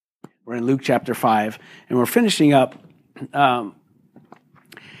We're in Luke chapter 5, and we're finishing up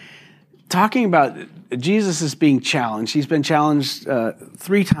talking about Jesus is being challenged. He's been challenged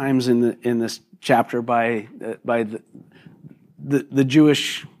 3 times in this chapter by the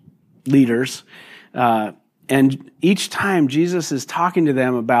Jewish leaders, and each time Jesus is talking to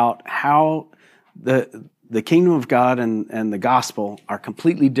them about how the kingdom of God and the gospel are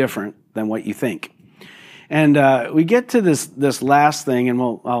completely different than what you think. And we get to this last thing, and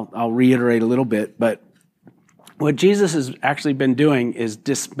I'll reiterate a little bit, but what Jesus has actually been doing is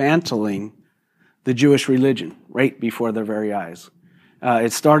dismantling the Jewish religion right before their very eyes.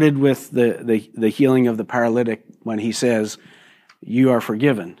 It started with the healing of the paralytic when he says, "You are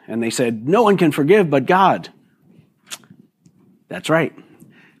forgiven." And they said, "No one can forgive but God." That's right.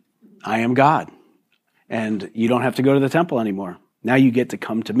 I am God. And you don't have to go to the temple anymore. Now you get to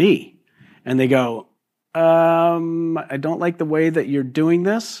come to me. And they go, I don't like the way that you're doing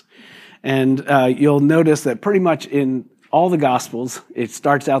this. And you'll notice that pretty much in all the Gospels, it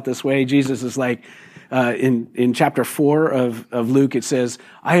starts out this way. Jesus is like, in chapter 4 of Luke, it says,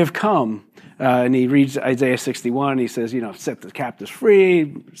 "I have come." And he reads Isaiah 61. He says, set the captives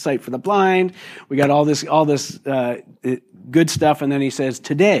free, sight for the blind. We got all this good stuff. And then he says,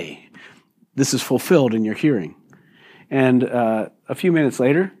 "Today, this is fulfilled in your hearing." And a few minutes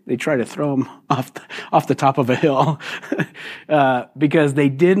later, they try to throw him off the top of a hill because they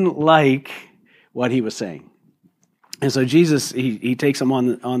didn't like what he was saying. And so Jesus, he takes them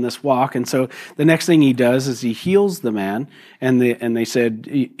on this walk. And so the next thing he does is he heals the man. And they said,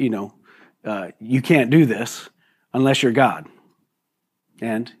 you can't do this unless you're God.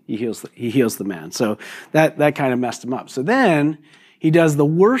 And he heals the man. So that kind of messed him up. So then he does the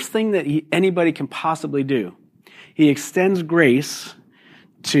worst thing that anybody can possibly do. He extends grace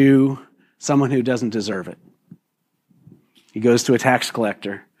to someone who doesn't deserve it. He goes to a tax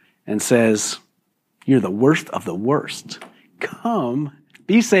collector and says, "You're the worst of the worst. Come,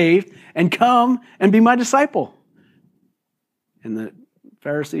 be saved, and come and be my disciple." And the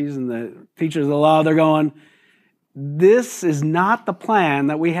Pharisees and the teachers of the law, they're going, "This is not the plan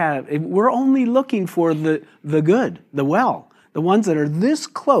that we have. We're only looking for the good, the well, the ones that are this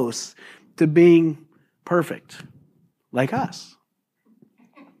close to being perfect, like us."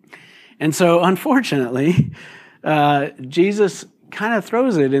 And so, unfortunately, Jesus kind of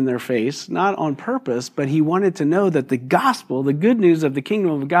throws it in their face, not on purpose, but he wanted to know that the gospel, the good news of the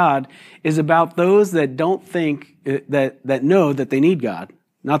kingdom of God, is about those that don't think, that know that they need God,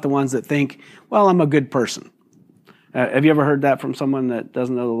 not the ones that think, well, I'm a good person. Have you ever heard that from someone that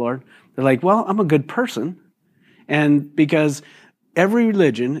doesn't know the Lord? They're like, well, I'm a good person. And because every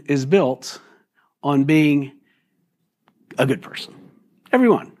religion is built on being a good person.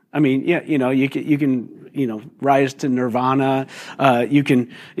 Everyone. I mean, yeah, you can rise to nirvana. You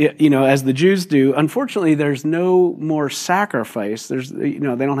can, as the Jews do. Unfortunately, there's no more sacrifice. They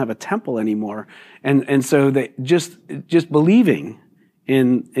don't have a temple anymore, and so they just believing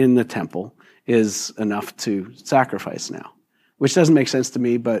in the temple is enough to sacrifice now, which doesn't make sense to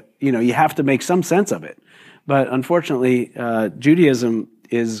me. But you have to make some sense of it. But unfortunately, Judaism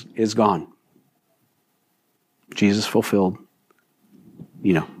is gone. Jesus fulfilled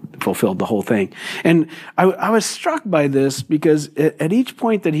the whole thing. And I was struck by this because at each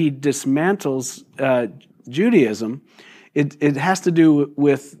point that he dismantles Judaism, it has to do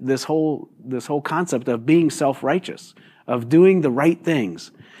with this whole concept of being self-righteous, of doing the right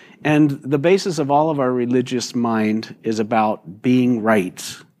things. And the basis of all of our religious mind is about being right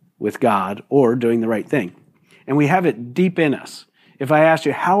with God or doing the right thing. And we have it deep in us. If I ask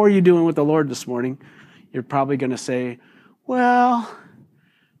you, how are you doing with the Lord this morning? You're probably going to say, well,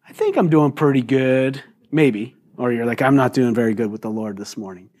 I think I'm doing pretty good, maybe. Or you're like, I'm not doing very good with the Lord this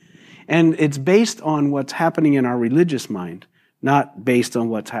morning. And it's based on what's happening in our religious mind, not based on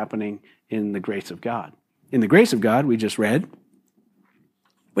what's happening in the grace of God. In the grace of God, we just read,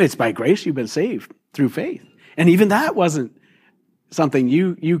 but it's by grace you've been saved through faith. And even that wasn't something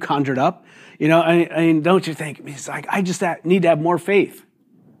you conjured up. I mean, don't you think? It's like, I just need to have more faith.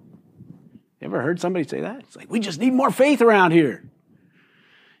 You ever heard somebody say that? It's like, we just need more faith around here.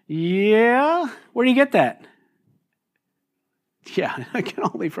 Yeah? Where do you get that? Yeah, it can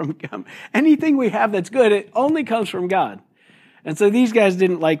only from God. Anything we have that's good, it only comes from God. And so these guys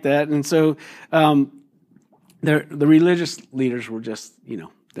didn't like that. And so the religious leaders were just,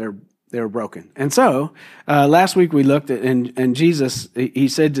 they were broken. And so last week we looked at, and Jesus, he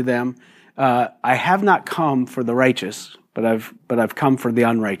said to them, I have not come for the righteous, but I've come for the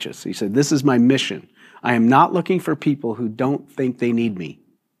unrighteous. He said, this is my mission. I am not looking for people who don't think they need me.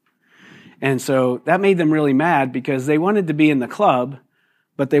 And so that made them really mad because they wanted to be in the club,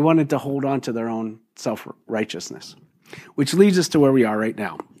 but they wanted to hold on to their own self-righteousness, which leads us to where we are right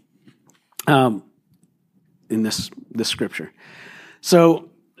now in this scripture. So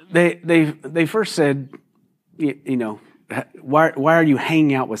they first said, why are you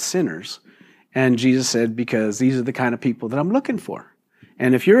hanging out with sinners? And Jesus said, because these are the kind of people that I'm looking for.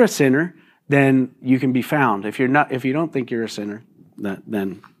 And if you're a sinner, then you can be found. If you don't think you're a sinner,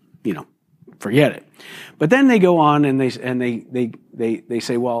 then forget it. But then they go on and they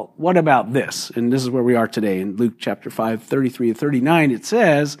say, well, what about this? And this is where we are today. In Luke chapter 5, 33 to 39, it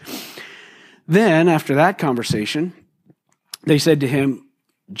says, then after that conversation, they said to him,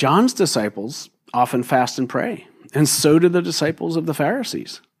 John's disciples often fast and pray, and so do the disciples of the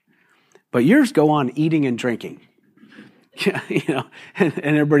Pharisees. But yours go on eating and drinking. And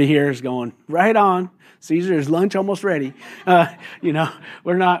everybody here is going, right on. Caesar's lunch almost ready. We're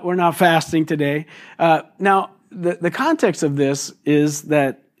not fasting today. Now, the context of this is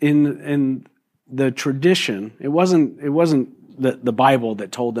that in the tradition, it wasn't the Bible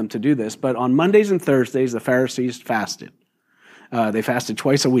that told them to do this, but on Mondays and Thursdays, the Pharisees fasted. They fasted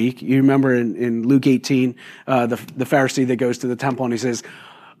twice a week. You remember in Luke 18, the Pharisee that goes to the temple and he says,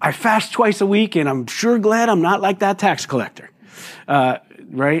 I fast twice a week, and I'm sure glad I'm not like that tax collector.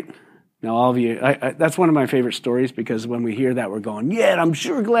 Right? Now, all of you, that's one of my favorite stories, because when we hear that, we're going, yeah, I'm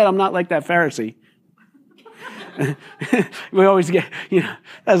sure glad I'm not like that Pharisee. We always get,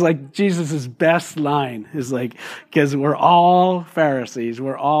 that's like Jesus' best line, is like, because we're all Pharisees.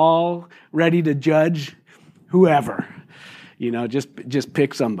 We're all ready to judge whoever. Just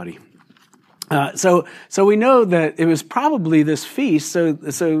pick somebody. So we know that it was probably this feast.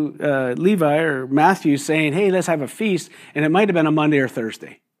 So Levi or Matthew saying, hey, let's have a feast. And it might have been a Monday or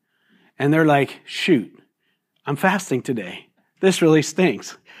Thursday. And they're like, shoot, I'm fasting today. This really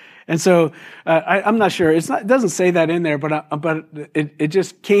stinks. And so I'm not sure. It doesn't say that in there, but it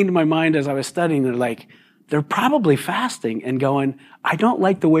just came to my mind as I was studying. They're probably fasting and going, I don't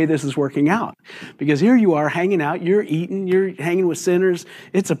like the way this is working out. Because here you are hanging out, you're eating, you're hanging with sinners.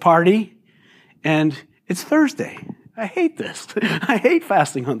 It's a party. And it's Thursday. I hate this. I hate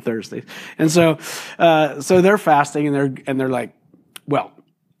fasting on Thursdays. And so they're fasting, and they're like, well,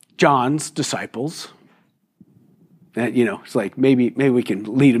 John's disciples. And, it's like maybe we can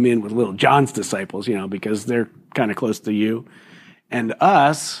lead them in with little John's disciples, because they're kind of close to you, and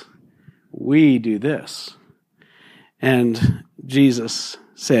us. We do this, and Jesus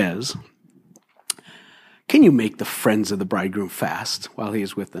says, "Can you make the friends of the bridegroom fast while he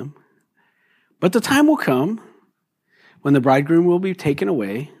is with them? But the time will come when the bridegroom will be taken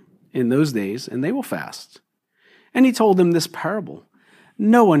away in those days, and they will fast." And he told them this parable.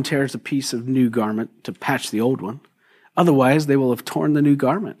 No one tears a piece of new garment to patch the old one. Otherwise, they will have torn the new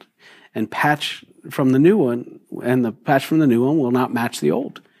garment, and patch from the new one, and the patch from the new one will not match the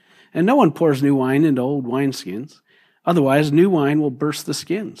old. And no one pours new wine into old wineskins. Otherwise, new wine will burst the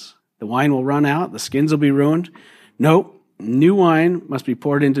skins. The wine will run out, the skins will be ruined. No, new wine must be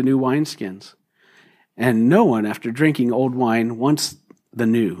poured into new wineskins. And no one, after drinking old wine, wants the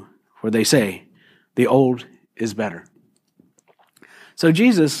new, for they say, the old is better. So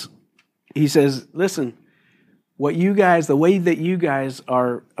Jesus, he says, listen, the way that you guys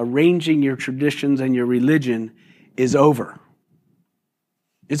are arranging your traditions and your religion is over.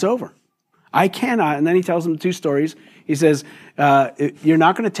 It's over. I cannot, and then he tells them two stories. He says, you're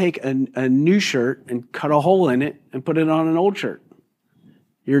not going to take a new shirt and cut a hole in it and put it on an old shirt.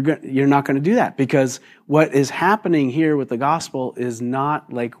 You're not going to do that, because what is happening here with the gospel is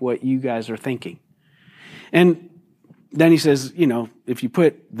not like what you guys are thinking. And then he says, if you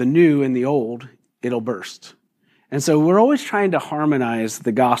put the new in the old, it'll burst. And so we're always trying to harmonize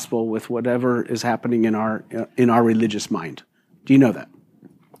the gospel with whatever is happening in our religious mind. Do you know that?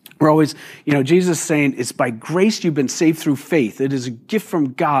 We're always, Jesus is saying, it's by grace you've been saved through faith. It is a gift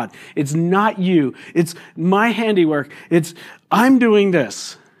from God. It's not you. It's my handiwork. It's, I'm doing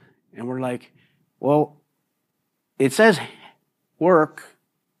this. And we're like, well, it says work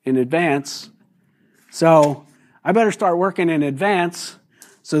in advance. So I better start working in advance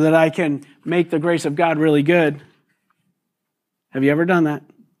so that I can make the grace of God really good. Have you ever done that?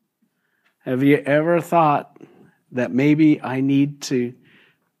 Have you ever thought that maybe I need to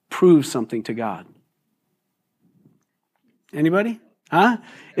prove something to God? Anybody? Huh?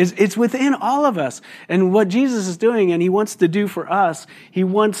 It's within all of us. And what Jesus is doing, and he wants to do for us, he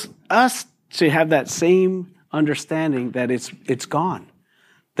wants us to have that same understanding that it's gone.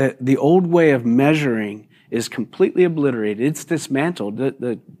 That the old way of measuring is completely obliterated. It's dismantled.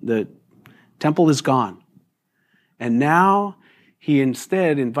 The temple is gone. And now he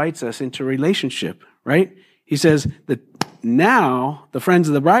instead invites us into relationship, right? He says that now the friends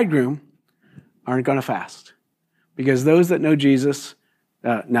of the bridegroom aren't going to fast. Because those that know Jesus,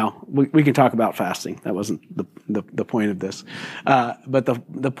 now we can talk about fasting. That wasn't the point of this. But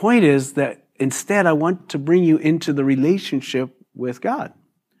the point is that instead I want to bring you into the relationship with God.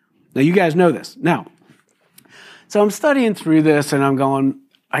 Now you guys know this. Now, so I'm studying through this and I'm going,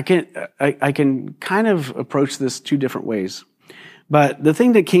 I can kind of approach this two different ways. But the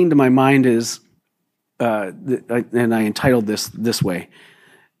thing that came to my mind is, and I entitled this way,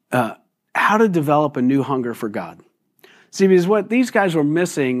 how to develop a new hunger for God. See, because what these guys were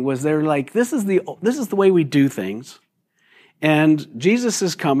missing was they're like, this is the way we do things. And Jesus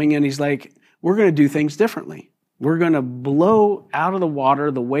is coming and he's like, we're going to do things differently. We're going to blow out of the water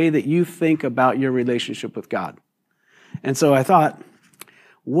the way that you think about your relationship with God. And so I thought,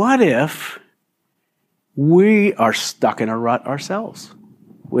 what if we are stuck in a rut ourselves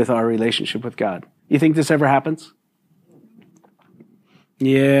with our relationship with God? You think this ever happens?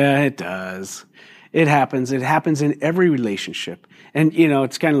 Yeah, it does. It happens. It happens in every relationship. And,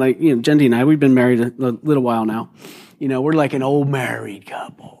 it's kind of like, Jendy and I, we've been married a little while now. We're like an old married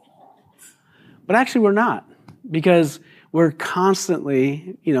couple. But actually we're not, because we're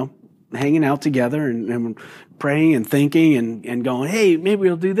constantly, hanging out together and praying and thinking and going, hey, maybe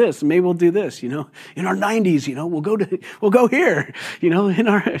we'll do this, and maybe we'll do this, in our 90s, we'll go here,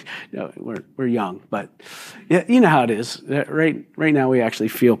 we're young, but yeah, you know how it is. Right now we actually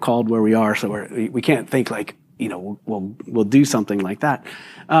feel called where we are, so we can't think like, we'll do something like that.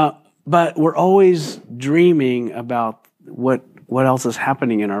 But we're always dreaming about what else is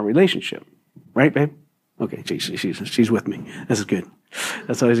happening in our relationship. Right, babe? Okay, she's with me. This is good.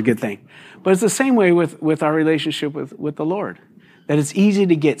 That's always a good thing. But it's the same way with our relationship with the Lord, that it's easy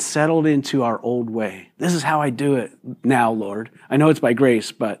to get settled into our old way. This is how I do it now, Lord. I know it's by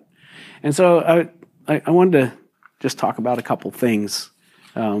grace, and so I wanted to just talk about a couple things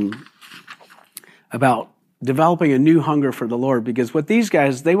about developing a new hunger for the Lord, because what these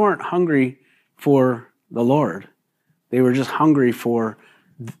guys, they weren't hungry for the Lord. They were just hungry for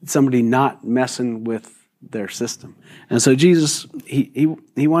somebody not messing with their system. And so Jesus, he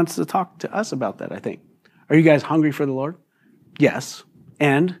wants to talk to us about that, I think. Are you guys hungry for the Lord? Yes.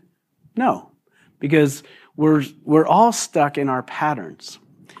 And no. Because we're all stuck in our patterns.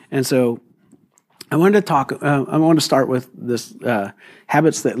 And so I want to start with this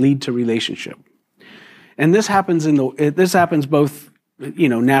habits that lead to relationship. And this happens both,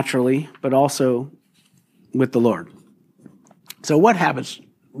 naturally, but also with the Lord. So what habits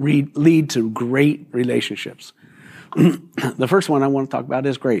lead to great relationships? The first one I want to talk about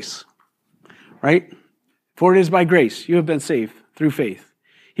is grace, right? For it is by grace you have been saved through faith.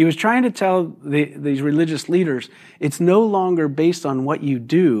 He was trying to tell these religious leaders, it's no longer based on what you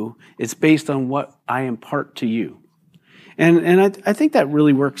do, it's based on what I impart to you. And I think that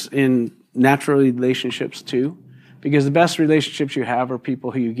really works in natural relationships too, because the best relationships you have are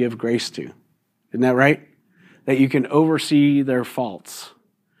people who you give grace to. Isn't that right? That you can oversee their faults.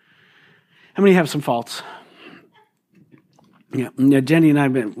 How many have some faults? Yeah, Jenny and I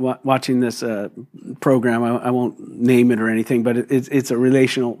have been watching this program. I won't name it or anything, but it's a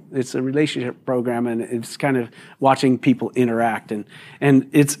relationship program, and it's kind of watching people interact, and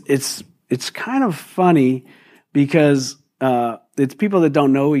it's kind of funny because it's people that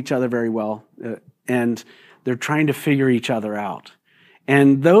don't know each other very well, and they're trying to figure each other out.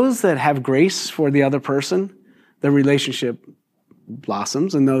 And those that have grace for the other person, the relationship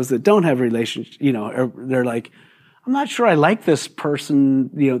blossoms, and those that don't have relationship, they're like, I'm not sure I like this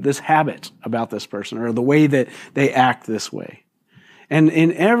person, this habit about this person, or the way that they act this way. And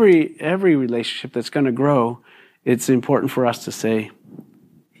in every relationship that's going to grow, it's important for us to say,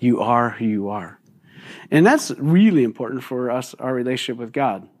 you are who you are. And that's really important for us, our relationship with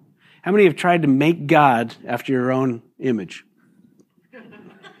God. How many have tried to make God after your own image?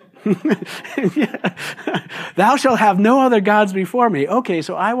 Yeah. Thou shalt have no other gods before me. Okay,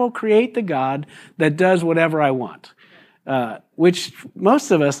 so I will create the God that does whatever I want. Which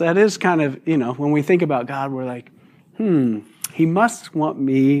most of us, that is kind of, when we think about God, we're like, he must want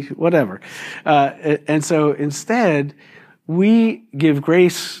me, whatever. And so instead, we give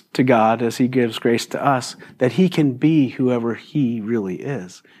grace to God as he gives grace to us, that he can be whoever he really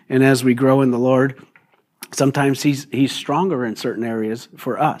is. And as we grow in the Lord, sometimes he's stronger in certain areas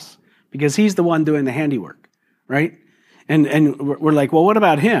for us because he's the one doing the handiwork, right? And we're like, well, what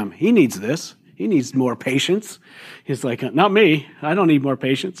about him? He needs this. He needs more patience. He's like, not me. I don't need more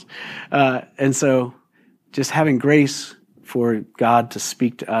patience. And so just having grace for God to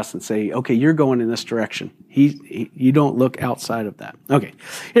speak to us and say, okay, you're going in this direction. You don't look outside of that. Okay,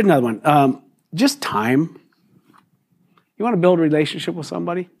 here's another one. Just time. You want to build a relationship with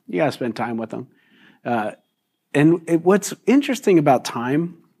somebody? You got to spend time with them. What's interesting about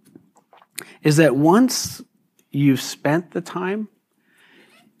time is that once you've spent the time,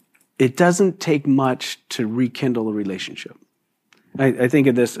 it doesn't take much to rekindle a relationship. I think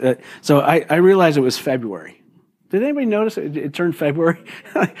of this. So I realized it was February. Did anybody notice it turned February?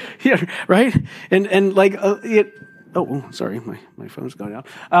 Yeah, right? And like, sorry, my phone's going out.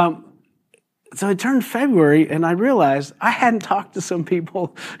 So it turned February, and I realized I hadn't talked to some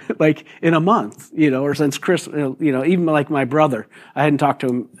people like in a month, or since Christmas, even like my brother, I hadn't talked to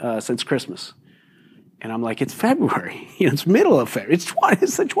him since Christmas. And I'm like, it's February. It's middle of February. It's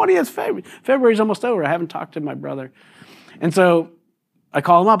the 20th February. February's almost over. I haven't talked to my brother. And so I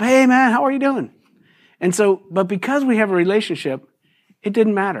call him up. Hey, man, how are you doing? And so, but because we have a relationship, it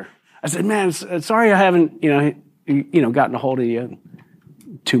didn't matter. I said, man, sorry I haven't, gotten a hold of you in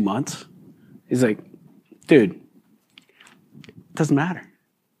 2 months. He's like, dude, it doesn't matter.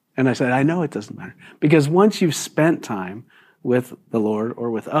 And I said, I know it doesn't matter. Because once you've spent time with the Lord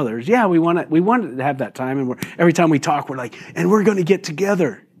or with others, yeah, we want to have that time. And every time we talk, we're like, and we're going to get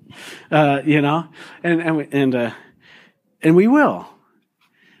together, and we will.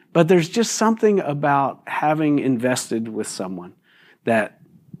 But there's just something about having invested with someone that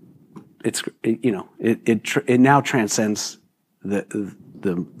it now transcends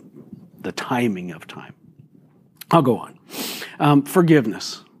the timing of time. I'll go on.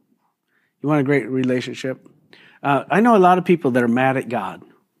 Forgiveness. You want a great relationship? I know a lot of people that are mad at God,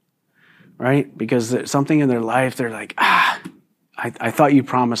 right? Because there's something in their life, they're like, I thought you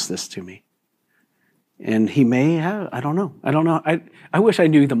promised this to me. And he may have, I don't know. I wish I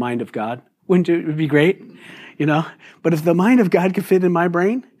knew the mind of God. Wouldn't it? It would be great, But if the mind of God could fit in my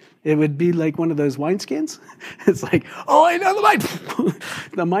brain, it would be like one of those wineskins. It's like, oh, I know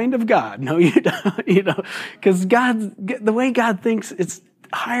the mind of God. No, you don't, because the way God thinks, it's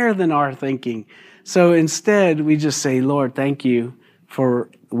higher than our thinking. So instead, we just say, Lord, thank you for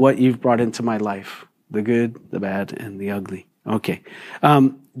what you've brought into my life, the good, the bad, and the ugly. Okay.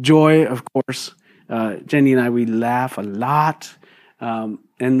 Joy, of course. Jenny and I, we laugh a lot. But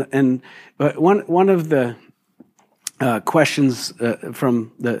one of the questions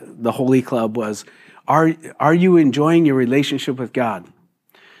from the Holy Club was, are you enjoying your relationship with God?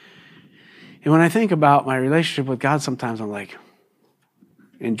 And when I think about my relationship with God, sometimes I'm like,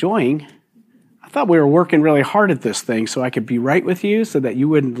 enjoying? I thought we were working really hard at this thing so I could be right with you, so that you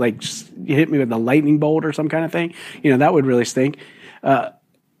wouldn't you hit me with a lightning bolt or some kind of thing. That would really stink.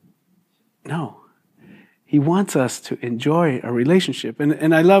 No. He wants us to enjoy a relationship.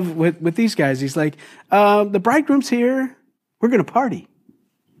 And I love with these guys, he's like, the bridegroom's here. We're going to party.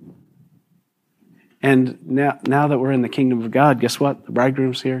 And now that we're in the kingdom of God, guess what? The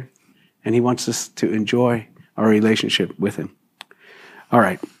bridegroom's here. And he wants us to enjoy our relationship with him. All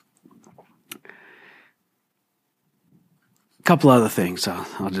right. A couple other things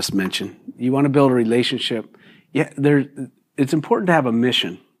I'll just mention. You want to build a relationship. Yeah, it's important to have a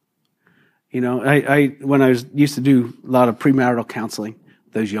mission. When I used to do a lot of premarital counseling,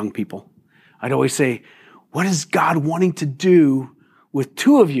 those young people, I'd always say, what is God wanting to do with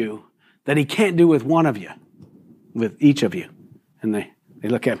two of you that he can't do with one of you, with each of you? And they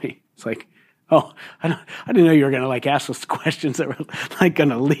look at me. It's like, oh, I didn't know you were going to ask us questions that were going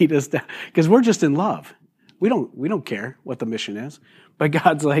to lead us down, because we're just in love. We don't care what the mission is, but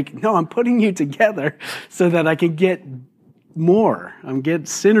God's like, no, I'm putting you together so that I can get more. I'm getting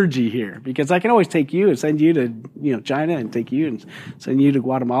synergy here, because I can always take you and send you to China, and take you and send you to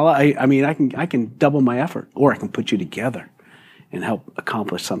Guatemala. I can double my effort, or I can put you together and help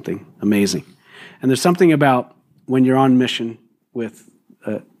accomplish something amazing. And there's something about when you're on mission with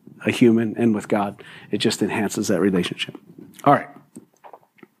a human and with God, it just enhances that relationship. All right.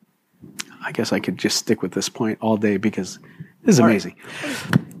 I guess I could just stick with this point all day, because this is amazing. Right.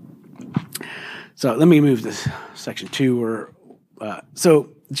 So let me move to section 2. So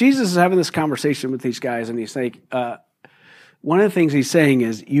Jesus is having this conversation with these guys, and he's like, one of the things he's saying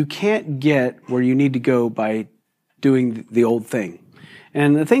is, you can't get where you need to go by doing the old thing.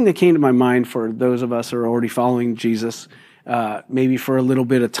 And the thing that came to my mind for those of us who are already following Jesus, maybe for a little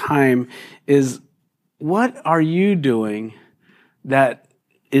bit of time, is, what are you doing that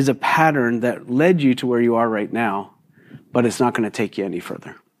is a pattern that led you to where you are right now, but it's not going to take you any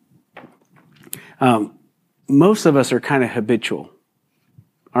further? Most of us are kind of habitual,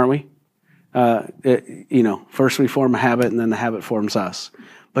 aren't we? First we form a habit, and then the habit forms us.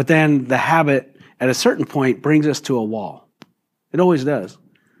 But then the habit, at a certain point, brings us to a wall. It always does.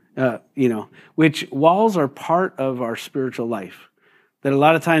 Which walls are part of our spiritual life. That a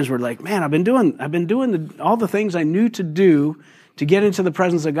lot of times we're like, man, I've been doing all the things I knew to do to get into the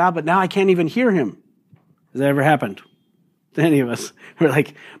presence of God, but now I can't even hear him. Has that ever happened to any of us? We're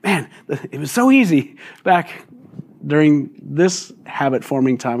like, man, it was so easy back during this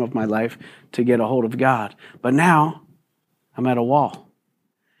habit-forming time of my life to get a hold of God. But now I'm at a wall.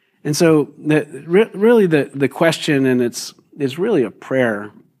 And so really the question, and it's really a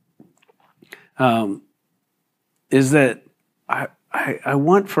prayer, is that I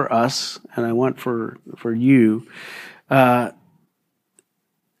want for us, and I want for you,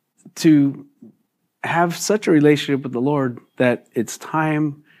 to have such a relationship with the Lord that it's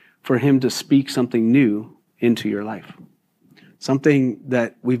time for him to speak something new into your life. Something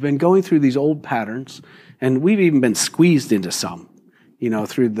that we've been going through these old patterns, and we've even been squeezed into some,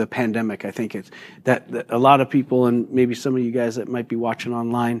 through the pandemic. I think it's that a lot of people, and maybe some of you guys that might be watching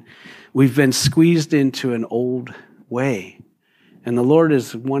online, we've been squeezed into an old way. And the Lord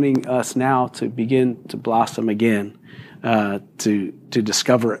is wanting us now to begin to blossom again, to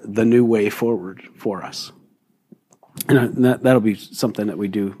discover the new way forward for us. And that'll be something that we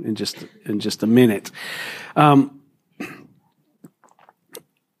do in just a minute. I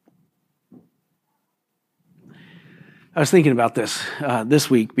was thinking about this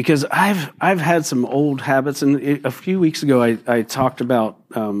week because I've had some old habits, and a few weeks ago I talked about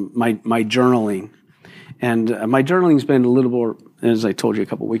my journaling, and my journaling's been a little more, as I told you a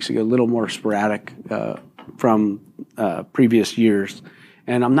couple weeks ago, a little more sporadic from previous years,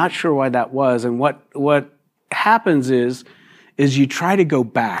 and I'm not sure why that was. And what happens is you try to go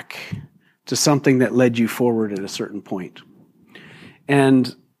back to something that led you forward at a certain point,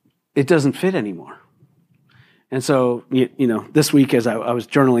 and it doesn't fit anymore. And so, this week, as I was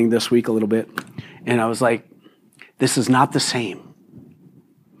journaling this week a little bit, and I was like, this is not the same.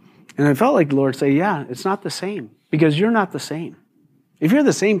 And I felt like the Lord say, yeah, it's not the same, because you're not the same. If you're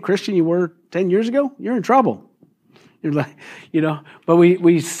the same Christian you were 10 years ago, you're in trouble. You're like,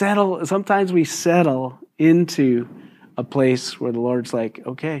 but sometimes we settle into a place where the Lord's like,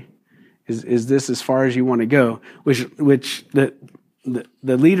 okay, is this as far as you want to go? Which the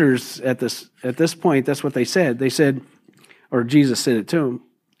leaders at this point, that's what they said. They said, or Jesus said it to them.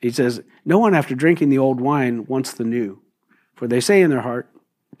 He says, no one after drinking the old wine wants the new, for they say in their heart,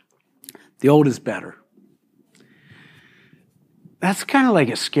 the old is better. That's kind of like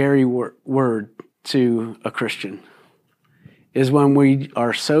a scary word to a Christian, is when we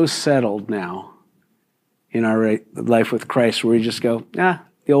are so settled now in our life with Christ where we just go,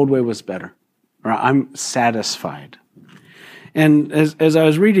 the old way was better, or I'm satisfied. And as I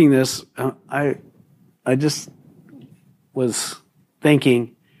was reading this, I just was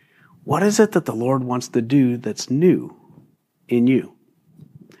thinking, what is it that the Lord wants to do that's new in you?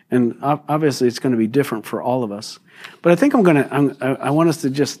 And obviously, it's going to be different for all of us. But I think I want us to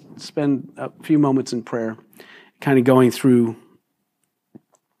just spend a few moments in prayer, kind of going through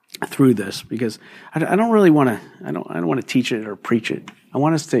this, because I don't really want to. I don't want to teach it or preach it. I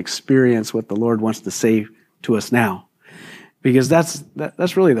want us to experience what the Lord wants to say to us now. Because that's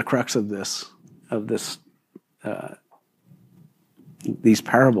really the crux of these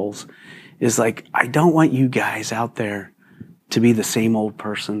parables, is like, I don't want you guys out there to be the same old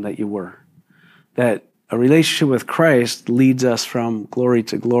person that you were. That a relationship with Christ leads us from glory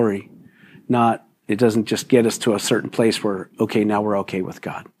to glory. It doesn't just get us to a certain place where, okay, now we're okay with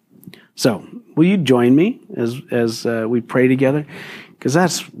God. So, will you join me as we pray together? Because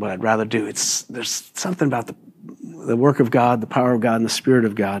that's what I'd rather do. There's something about the work of God, the power of God, and the Spirit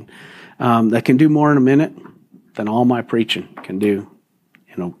of God that can do more in a minute than all my preaching can do,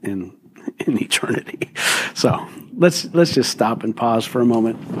 in eternity. So let's just stop and pause for a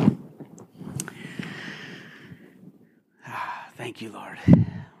moment. Thank you, Lord.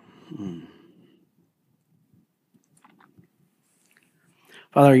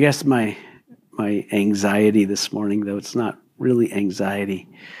 Father, I guess my anxiety this morning, though it's not really anxiety,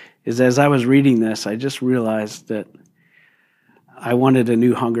 is as I was reading this, I just realized that I wanted a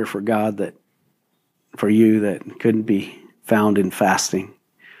new hunger for God, for you, that couldn't be found in fasting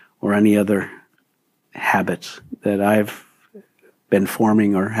or any other habits that I've been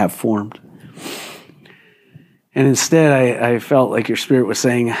forming or have formed. And instead, I felt like your Spirit was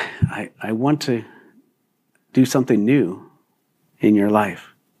saying, I want to do something new in your life.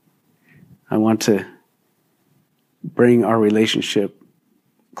 I want to bring our relationship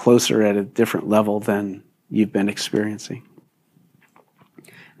closer at a different level than you've been experiencing.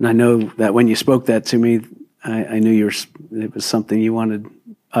 And I know that when you spoke that to me, I knew it was something you wanted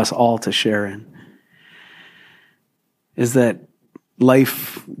us all to share in. Is that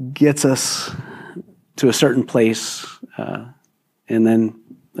life gets us to a certain place And then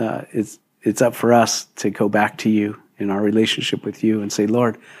it's up for us to go back to you in our relationship with you and say,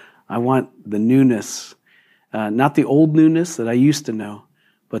 Lord, I want the newness, not the old newness that I used to know,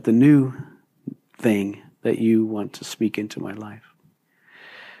 but the new thing that you want to speak into my life.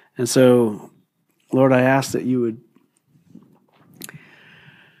 And so, Lord, I ask that you would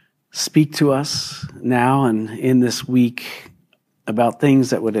speak to us now and in this week about things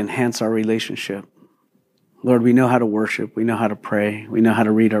that would enhance our relationship. Lord, we know how to worship. We know how to pray. We know how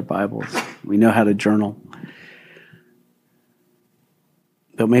to read our Bibles. We know how to journal.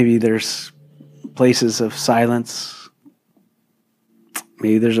 But maybe there's places of silence.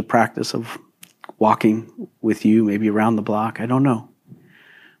 Maybe there's a practice of walking with you, maybe around the block. I don't know.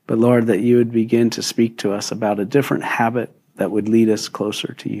 But Lord, that you would begin to speak to us about a different habit that would lead us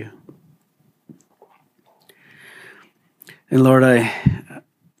closer to you. And Lord, I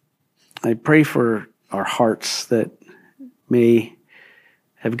pray for our hearts that may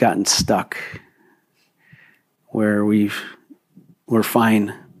have gotten stuck where we're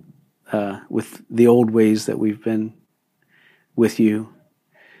fine with the old ways that we've been with you,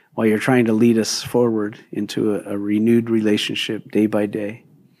 while you're trying to lead us forward into a renewed relationship day by day,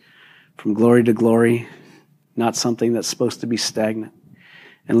 from glory to glory, not something that's supposed to be stagnant.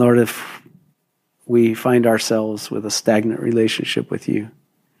 And Lord, if we find ourselves with a stagnant relationship with you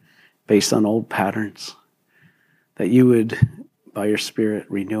based on old patterns, that you would, by your Spirit,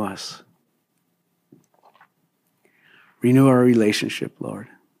 renew us. Renew our relationship, Lord.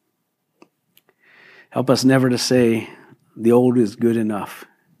 Help us never to say the old is good enough,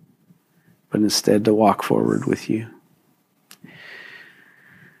 but instead to walk forward with you.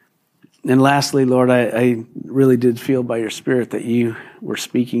 And lastly, Lord, I really did feel by your Spirit that you were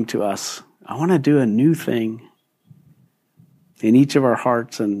speaking to us. I want to do a new thing in each of our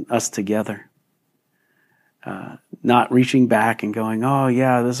hearts and us together. Not reaching back and going, oh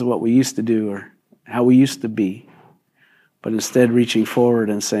yeah, this is what we used to do or how we used to be. But instead reaching forward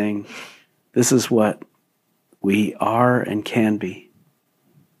and saying, this is what we are and can be.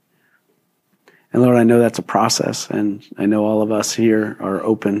 And Lord, I know that's a process, and I know all of us here are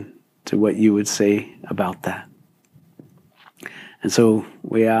open to what you would say about that. And so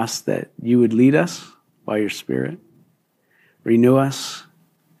we ask that you would lead us by your Spirit, renew us,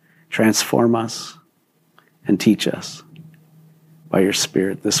 transform us, and teach us by your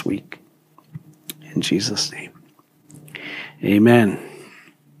Spirit this week. In Jesus' name, amen.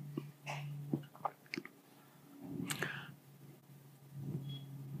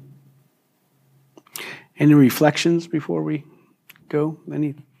 Any reflections before we go?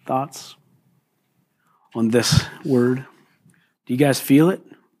 Any thoughts on this word? Do you guys feel it?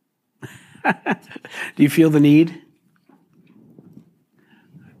 Do you feel the need?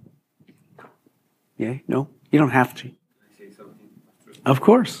 Yeah? No? You don't have to. Can I say something? Of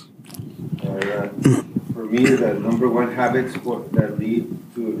course. For me, the number one habits that lead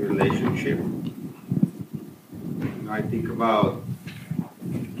to a relationship, I think about,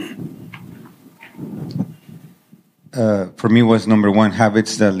 for me was number one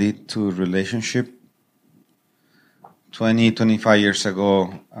habits that lead to a relationship. 25 years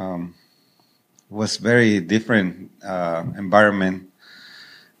ago, was very different environment,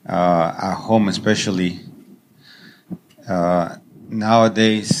 at home especially.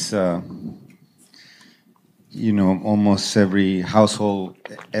 Nowadays, almost every household,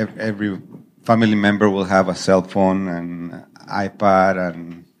 every family member will have a cell phone and iPad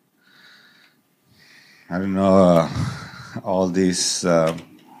and I don't know, all these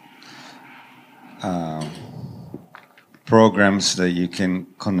programs that you can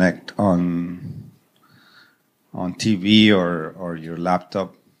connect on TV or your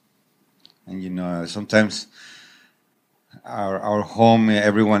laptop. And sometimes our home,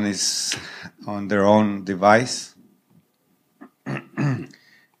 everyone is on their own device.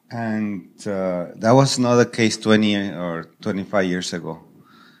 And that was not the case 20 or 25 years ago.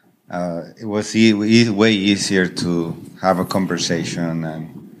 It was way easier to have a conversation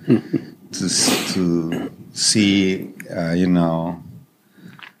and to see,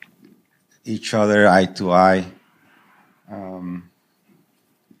 each other eye to eye.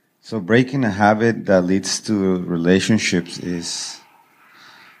 So breaking a habit that leads to relationships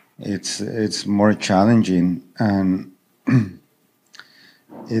it's more challenging, and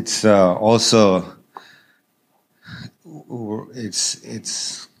it's also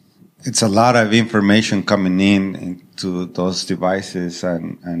it's a lot of information coming into those devices,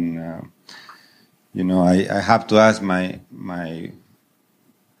 and I have to ask my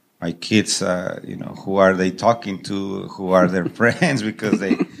kids, who are they talking to? Who are their friends? Because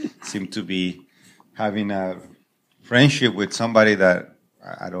they seem to be having a friendship with somebody that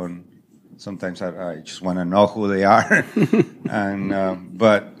I don't. Sometimes I just want to know who they are, and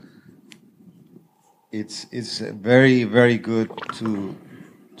but it's very, very good to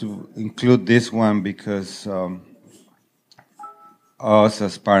include this one because us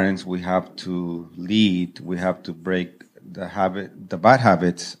as parents, we have to lead. We have to break the bad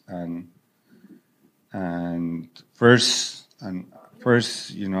habits, and first,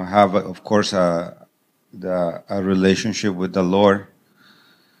 have of course a relationship with the Lord,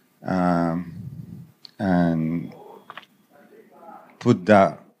 and put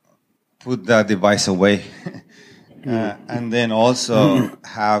that device away. And then also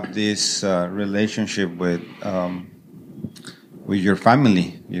have this relationship with your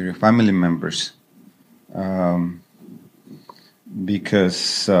family members,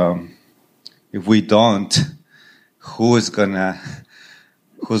 because if we don't, who's gonna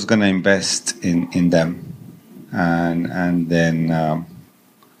invest in them, and then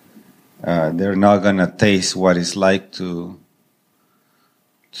they're not gonna taste what it's like to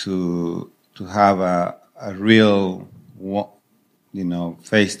have a real,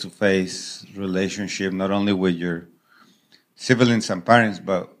 face-to-face relationship, not only with your siblings and parents,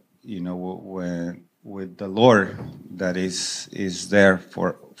 but with the Lord that is there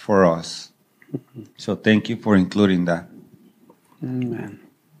for us. So thank you for including that. Amen.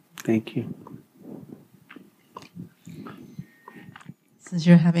 Thank you. Since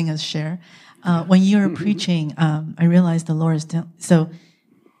you're having us share, when you were preaching, I realized the Lord is so.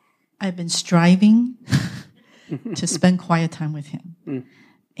 I've been striving to spend quiet time with Him.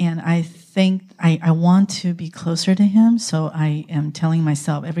 And I think I want to be closer to Him, so I am telling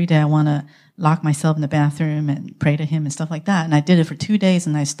myself every day I want to lock myself in the bathroom and pray to Him and stuff like that. And I did it for 2 days,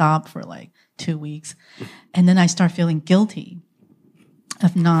 and I stopped for like 2 weeks. And then I start feeling guilty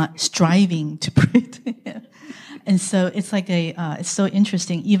of not striving to pray to Him. And so it's like it's so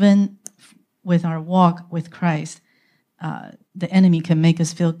interesting. Even with our walk with Christ, the enemy can make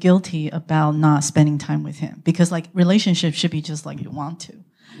us feel guilty about not spending time with Him, because like relationships should be just like you want to,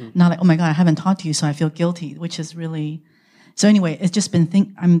 not like, oh my God, I haven't talked to you, so I feel guilty, which is really. So anyway, it's just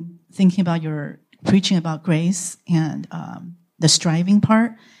been I'm thinking about your preaching about grace and the striving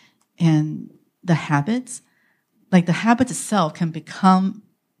part and the habits. Like the habits itself can become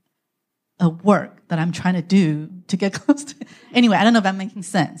a work that I'm trying to do to get close to. Anyway, I don't know if I'm making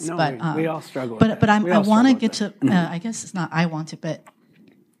sense. No, but we all struggle with that. But I want to get to, I guess it's not I want to, but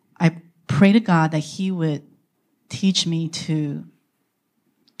I pray to God that He would teach me to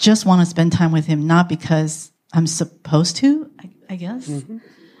just want to spend time with Him, not because I'm supposed to, I guess. Mm-hmm.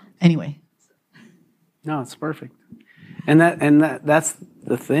 Anyway. No, it's perfect. And that's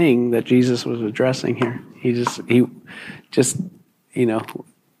the thing that Jesus was addressing here. He just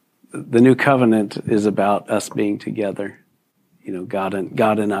the new covenant is about us being together, God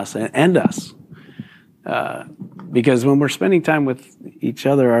and us and us. Because when we're spending time with each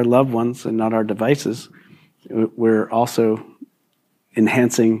other, our loved ones, and not our devices, we're also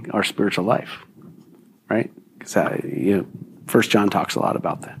enhancing our spiritual life, right? Because 1 John talks a lot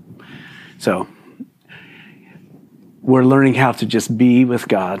about that. So we're learning how to just be with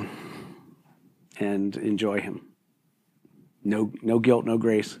God and enjoy Him. No guilt, no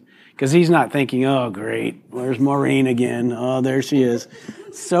grace. Because He's not thinking, oh, great, where's Maureen again? Oh, there she is.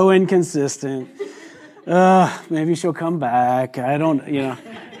 So inconsistent. Maybe she'll come back. I don't,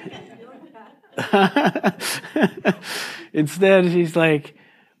 Instead, He's like,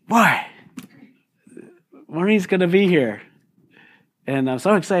 why? Maureen's going to be here. And I'm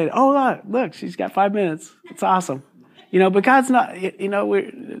so excited. Oh, look, she's got 5 minutes. It's awesome. But God's not,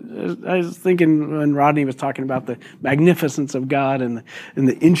 I was thinking when Rodney was talking about the magnificence of God and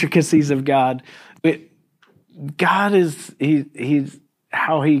the intricacies of God. God is, He's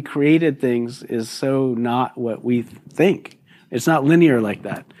how He created things is so not what we think. It's not linear like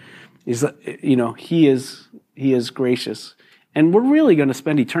that. He's, He is gracious. And we're really going to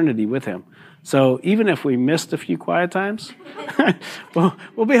spend eternity with Him. So even if we missed a few quiet times,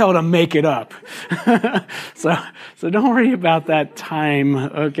 we'll be able to make it up. So don't worry about that time,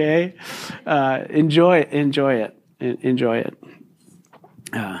 okay? Enjoy it.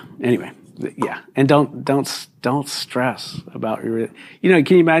 Anyway, yeah, and don't stress about your. Can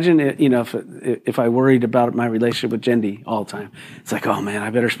you imagine? If I worried about my relationship with Jendi all the time, it's like, oh man, I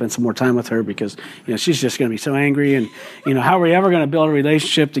better spend some more time with her because she's just going to be so angry, and how are we ever going to build a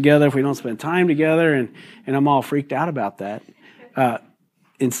relationship together if we don't spend time together? And I'm all freaked out about that.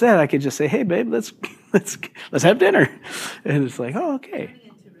 Instead, I could just say, hey babe, let's have dinner, and it's like, oh okay.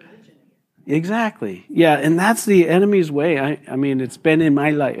 Exactly. Yeah, and that's the enemy's way. I mean, it's been in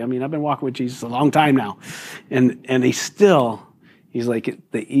my life. I mean, I've been walking with Jesus a long time now, and he's like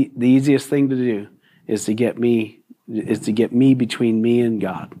the easiest thing to do is to get me between me and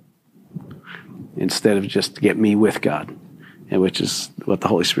God, instead of just to get me with God, and which is what the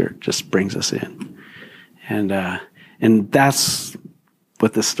Holy Spirit just brings us in, and that's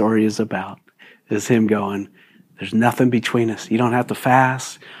what the story is about. Is Him going, there's nothing between us. You don't have to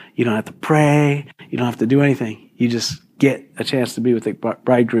fast. You don't have to pray. You don't have to do anything. You just get a chance to be with the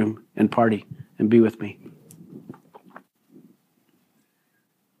bridegroom and party and be with me.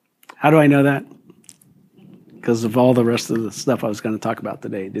 How do I know that? Because of all the rest of the stuff I was going to talk about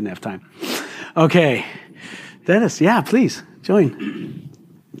today. Didn't have time. Okay. Dennis, yeah, please join.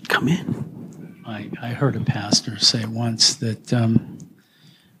 Come in. I heard a pastor say once that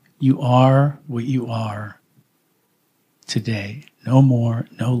you are what you are today, no more,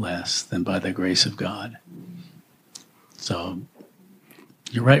 no less than by the grace of God. So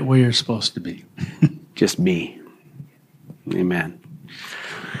you're right where you're supposed to be. Just me. Amen.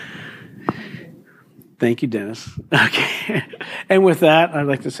 Thank you, Dennis. Okay. And with that, I'd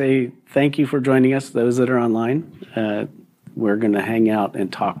like to say thank you for joining us, those that are online. We're going to hang out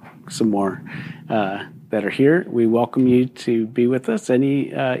and talk some more that are here. We welcome you to be with us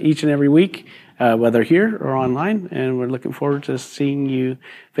each and every week, whether here or online, and we're looking forward to seeing you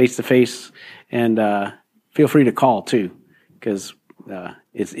face to face. And feel free to call too, because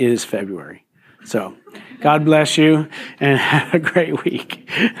it is February. So God bless you and have a great week.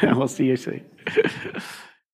 And we'll see you soon.